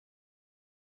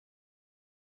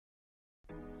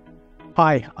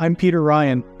Hi, I'm Peter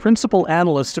Ryan, Principal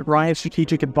Analyst at Ryan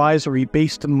Strategic Advisory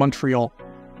based in Montreal.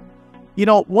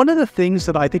 One of the things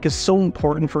that I think is so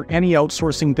important for any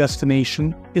outsourcing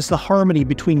destination is the harmony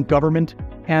between government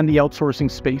and the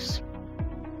outsourcing space.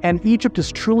 And Egypt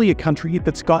is truly a country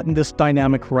that's gotten this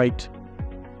dynamic right.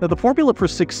 Now, the formula for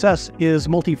success is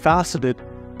multifaceted,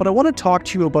 but I want to talk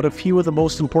to you about a few of the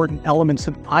most important elements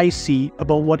that I see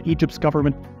about what Egypt's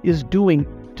government is doing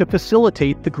to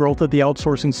facilitate the growth of the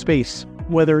outsourcing space,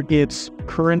 whether it's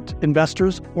current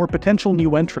investors or potential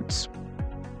new entrants.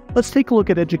 Let's take a look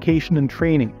at education and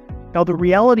training. Now, the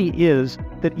reality is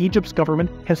that Egypt's government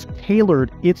has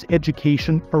tailored its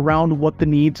education around what the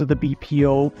needs of the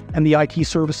BPO and the IT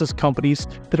services companies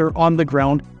that are on the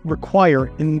ground require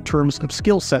in terms of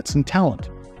skill sets and talent.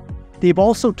 They've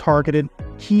also targeted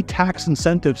key tax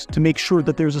incentives to make sure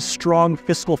that there's a strong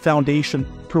fiscal foundation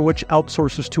for which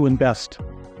outsourcers to invest.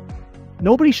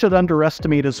 Nobody should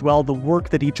underestimate as well the work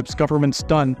that Egypt's government's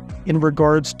done in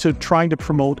regards to trying to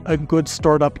promote a good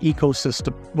startup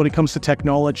ecosystem when it comes to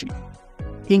technology.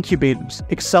 Incubators,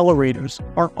 accelerators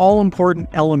are all important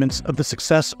elements of the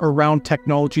success around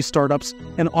technology startups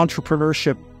and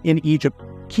entrepreneurship in Egypt,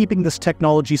 keeping this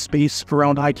technology space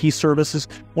around IT services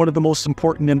one of the most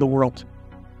important in the world.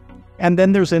 And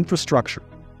then there's infrastructure.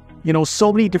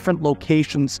 So many different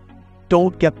locations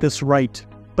don't get this right,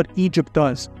 but Egypt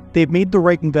does. They've made the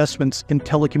right investments in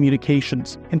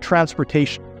telecommunications and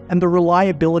transportation and the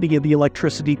reliability of the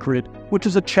electricity grid, which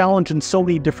is a challenge in so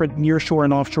many different nearshore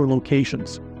and offshore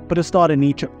locations, but it's not in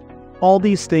Egypt. All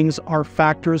these things are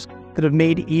factors that have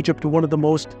made Egypt one of the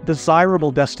most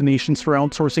desirable destinations for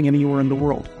outsourcing anywhere in the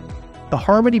world. The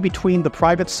harmony between the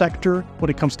private sector when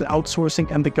it comes to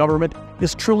outsourcing and the government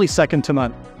is truly second to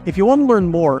none. If you want to learn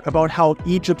more about how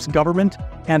Egypt's government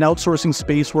and outsourcing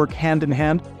space work hand in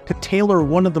hand to tailor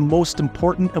one of the most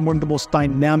important and one of the most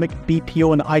dynamic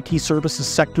BPO and IT services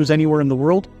sectors anywhere in the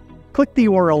world, click the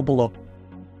URL below.